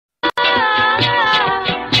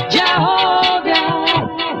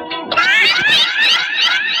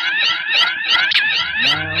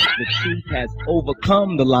has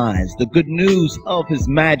overcome the lies, the good news of His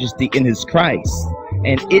Majesty in His Christ.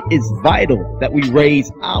 And it is vital that we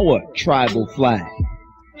raise our tribal flag,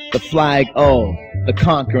 the flag of the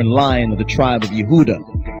conquering lion of the tribe of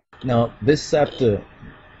Yehuda. Now, this scepter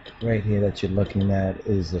right here that you're looking at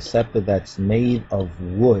is a scepter that's made of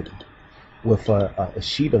wood with a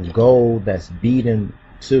sheet of gold that's beaten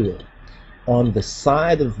to it. On the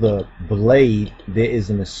side of the blade, there is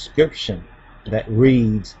an inscription that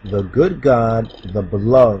reads, "The good God, the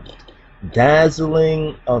beloved,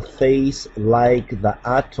 dazzling a face like the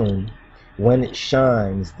atom when it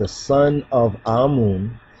shines, the son of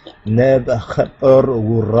Amun,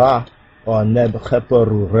 Neb-Cheper-Ura, or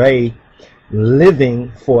Neb-Cheper-Ure,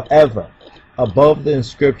 living forever." Above the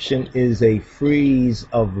inscription is a frieze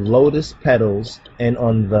of lotus petals, and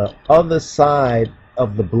on the other side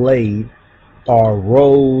of the blade are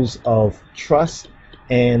rows of trussed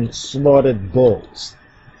and slaughtered bulls.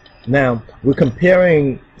 Now, we're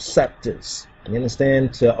comparing scepters, you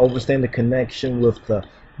understand, to understand the connection with the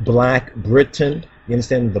Black Britain, you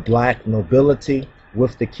understand the black nobility,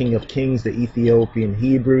 with the King of Kings, the Ethiopian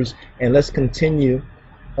Hebrews. And let's continue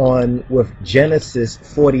on with Genesis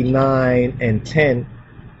 49:10,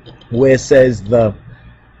 where it says the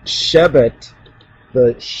Shebet,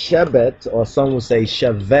 or some will say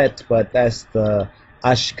Shevet, but that's the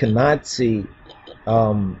Ashkenazi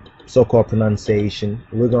so-called pronunciation.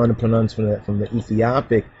 We're going to pronounce from the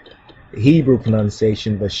Ethiopic Hebrew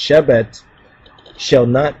pronunciation. The Shebet shall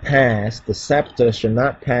not pass, the scepter shall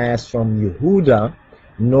not pass from Yehuda,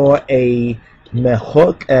 nor a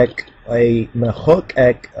mechokek,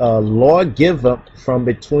 lawgiver from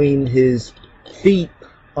between his feet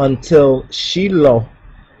until Shiloh,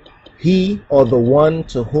 he or the one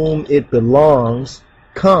to whom it belongs,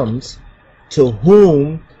 comes, to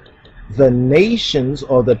whom the nations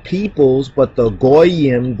or the peoples, but the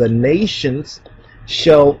Goyim, the nations,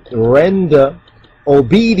 shall render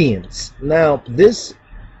obedience. Now, this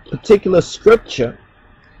particular scripture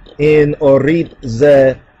in Orit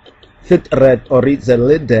Zelidet,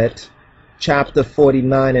 chapter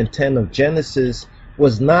 49:10 of Genesis,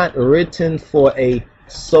 was not written for a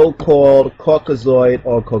so-called Caucasoid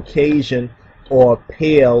or Caucasian or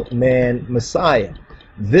pale man Messiah.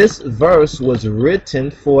 This verse was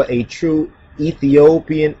written for a true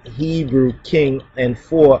Ethiopian Hebrew king and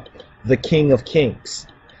for the King of Kings.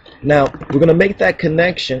 Now, we're going to make that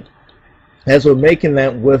connection as we're making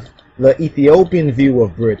that with the Ethiopian view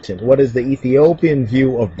of Britain. What is the Ethiopian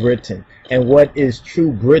view of Britain? And what is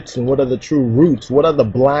true Britain? What are the true roots? What are the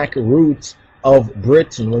black roots of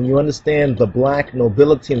Britain? When you understand the black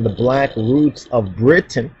nobility and the black roots of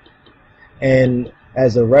Britain, and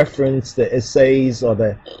as a reference, the essays, or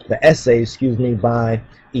the essay, excuse me, by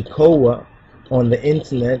Ekoa on the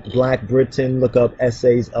internet, Black Britain, look up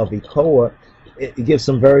essays of Ekoa. It gives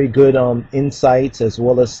some very good insights, as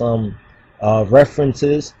well as some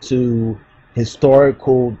references to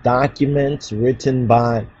historical documents written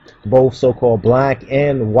by both so-called black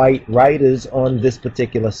and white writers on this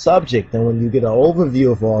particular subject. And when you get an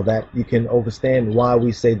overview of all that, you can understand why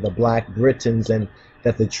we say the Black Britons, and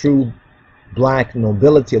that the true black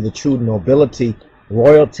nobility, or the true nobility,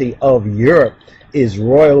 royalty of Europe, is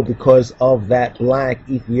royal because of that black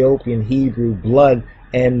Ethiopian Hebrew blood,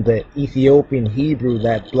 and the Ethiopian Hebrew,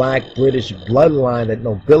 that black British bloodline, that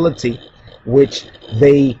nobility, which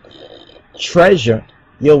they treasure,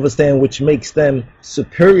 you understand, which makes them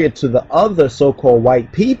superior to the other so-called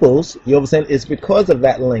white peoples, you understand, it's because of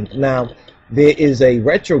that link. Now, there is a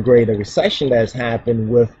retrograde, a recession that has happened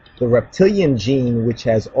with the reptilian gene, which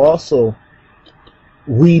has also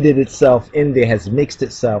weeded itself in there, has mixed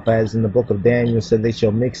itself, as in the book of Daniel said, they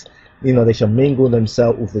shall mix, they shall mingle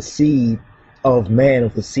themselves with the seed of man,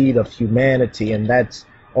 with the seed of humanity. And that's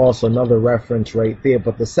also another reference right there.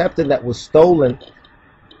 But the scepter that was stolen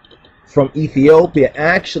from Ethiopia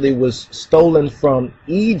actually was stolen from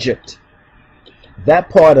Egypt, that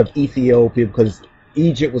part of Ethiopia, because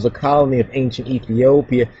Egypt was a colony of ancient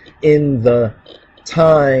Ethiopia in the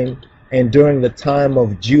time and during the time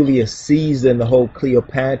of Julius Caesar and the whole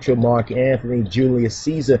Cleopatra, Mark Antony, Julius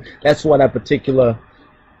Caesar. That's why that particular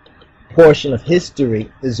portion of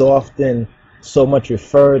history is often so much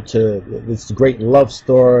referred to, this great love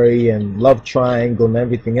story and love triangle and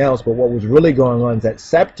everything else. But what was really going on is that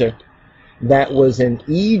scepter that was in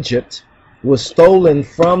Egypt was stolen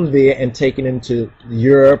from there and taken into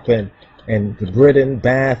Europe and Britain,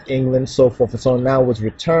 Bath, England, so forth and so on. Now was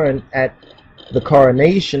returned at the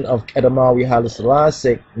coronation of Kedamawi Haile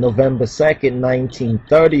Selassie, November 2nd,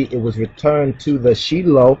 1930. It was returned to the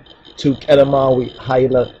Shiloh, to Kedamawi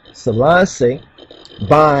Haile Selassie,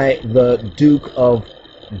 by the Duke of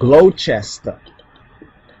Gloucester.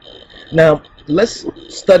 Now, let's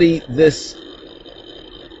study this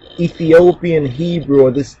Ethiopian Hebrew,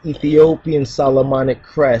 or this Ethiopian Solomonic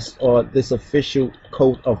crest, or this official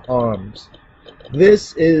coat of arms.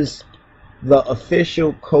 This is the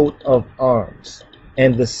official coat of arms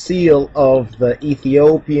and the seal of the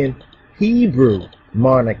Ethiopian Hebrew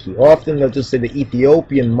monarchy. Often they'll just say the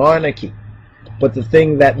Ethiopian monarchy. But the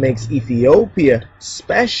thing that makes Ethiopia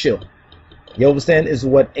special, you understand, is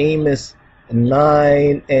what Amos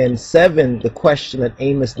 9 and 7, the question that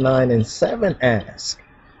Amos 9 and 7 ask.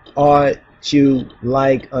 Art you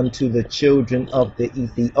like unto the children of the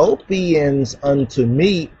Ethiopians unto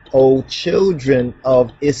me, O children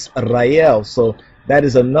of Israel? So that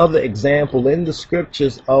is another example in the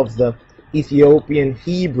scriptures of the Ethiopian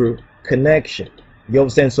Hebrew connection. You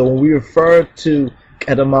understand? So when we refer to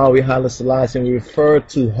Kedamawi Haile Selassie, and we refer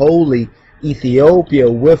to Holy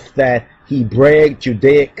Ethiopia with that Hebraic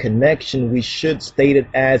Judaic connection, we should state it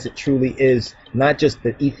as it truly is, not just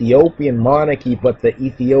the Ethiopian monarchy, but the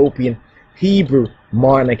Ethiopian Hebrew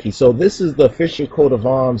monarchy. So this is the official coat of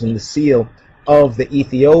arms and the seal of the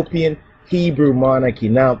Ethiopian Hebrew monarchy.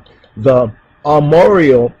 Now, the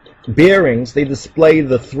armorial bearings, they display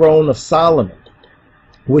the throne of Solomon,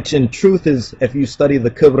 which in truth is, if you study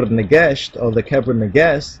the Kibra Negesht, or the Kebra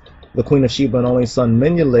Neges, the Queen of Sheba and only son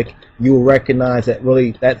Menelik, you will recognize that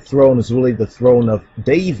really that throne is really the throne of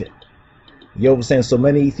David. You understand? So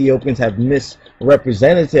many Ethiopians have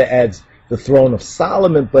misrepresented it as the throne of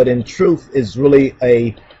Solomon, but in truth is really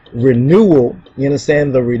a renewal, you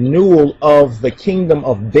understand, the renewal of the kingdom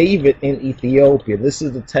of David in Ethiopia. This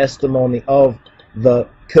is the testimony of the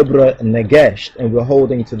Kibra Negesht, and we're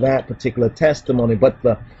holding to that particular testimony. But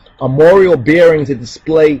the armorial bearings that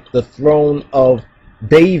display the throne of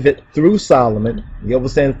David through Solomon, you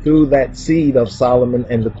understand, through that seed of Solomon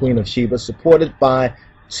and the Queen of Sheba, supported by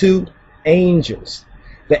two angels.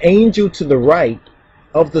 The angel to the right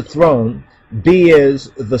of the throne bears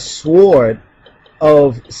the sword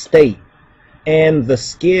of state and the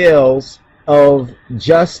scales of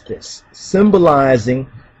justice, symbolizing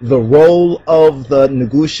the role of the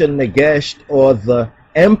Negusha Negesht, or the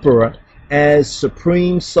emperor, as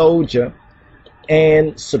supreme soldier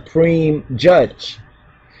and supreme judge.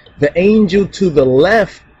 The angel to the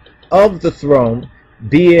left of the throne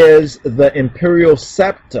bears the imperial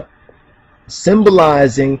scepter,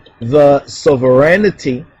 symbolizing the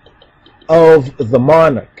sovereignty of the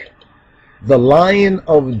monarch. The Lion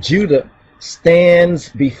of Judah stands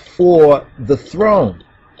before the throne,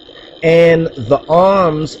 and the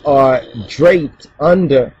arms are draped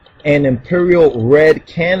under an imperial red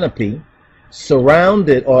canopy,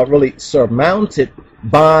 surrounded, or really surmounted,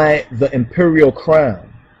 by the imperial crown.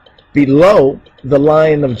 Below the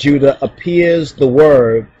Lion of Judah appears the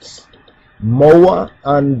words, Moa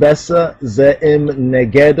Anbesa Zeim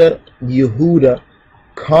Negeda Yehuda,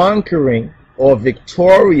 conquering or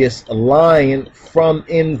victorious lion from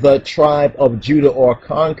in the tribe of Judah, or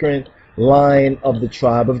conquering lion of the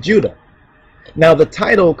tribe of Judah. Now, the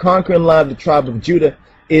title conquering lion of the tribe of Judah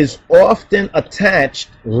is often attached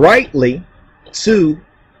rightly to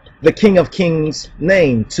the King of Kings'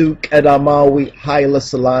 name, to Kedamawi Haile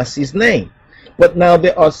Selassie's name. But now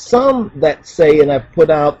there are some that say, and I've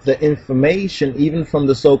put out the information even from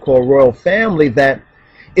the so-called royal family, that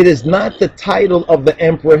it is not the title of the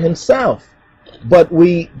emperor himself. But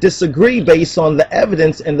we disagree based on the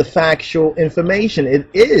evidence and the factual information. It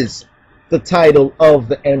is the title of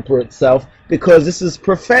the emperor itself, because this is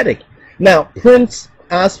prophetic. Now, Prince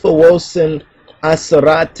Asfawosin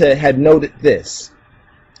Asarate had noted this: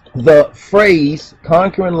 the phrase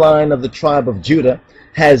conquering lion of the tribe of Judah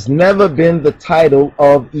has never been the title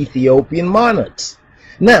of Ethiopian monarchs.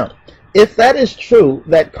 Now, if that is true,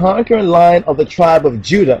 that conquering lion of the tribe of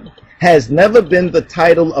Judah has never been the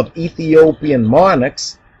title of Ethiopian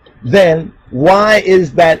monarchs, then why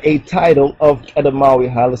is that a title of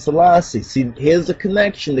Kedamawi Haile Selassie? See, here's the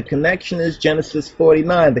connection. The connection is Genesis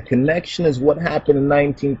 49. The connection is what happened in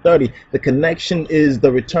 1930. The connection is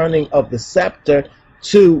the returning of the scepter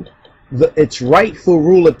to its rightful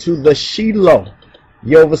ruler, to the Shiloh.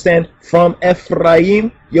 You understand? From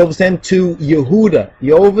Ephraim, you understand, to Yehuda.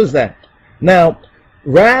 You understand? Now,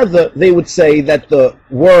 rather, they would say that the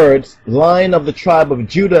words Lion of the tribe of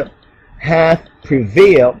Judah hath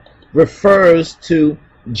prevailed refers to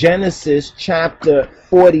Genesis chapter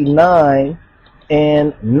 49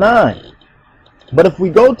 and 9. But if we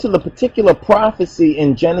go to the particular prophecy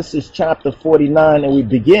in Genesis chapter 49, and we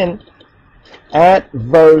begin at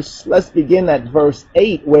verse, let's begin at verse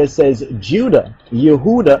 8, where it says, Judah,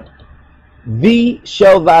 Yehuda, thee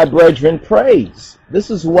shall thy brethren praise. This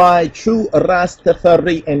is why true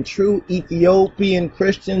Rastafari and true Ethiopian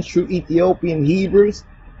Christians, true Ethiopian Hebrews,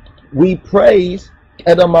 we praise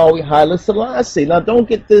Edamawi Haile Selassie. Now don't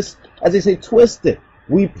get this, as they say, twisted.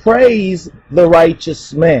 We praise the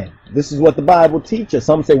righteous man. This is what the Bible teaches.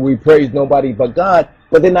 Some say we praise nobody but God,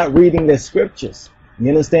 but they're not reading their scriptures. You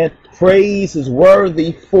understand? Praise is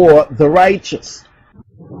worthy for the righteous.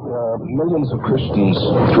 Millions of Christians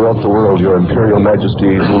throughout the world, Your Imperial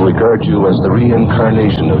Majesty, will regard you as the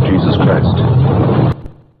reincarnation of Jesus Christ.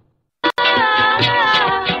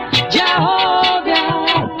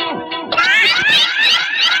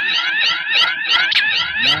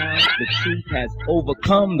 The truth has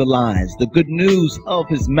overcome the lies, the good news of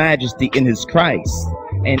His Majesty in His Christ,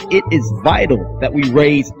 and it is vital that we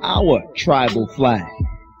raise our tribal flag,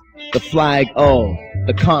 the flag of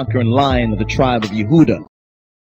the conquering lion of the tribe of Yehuda,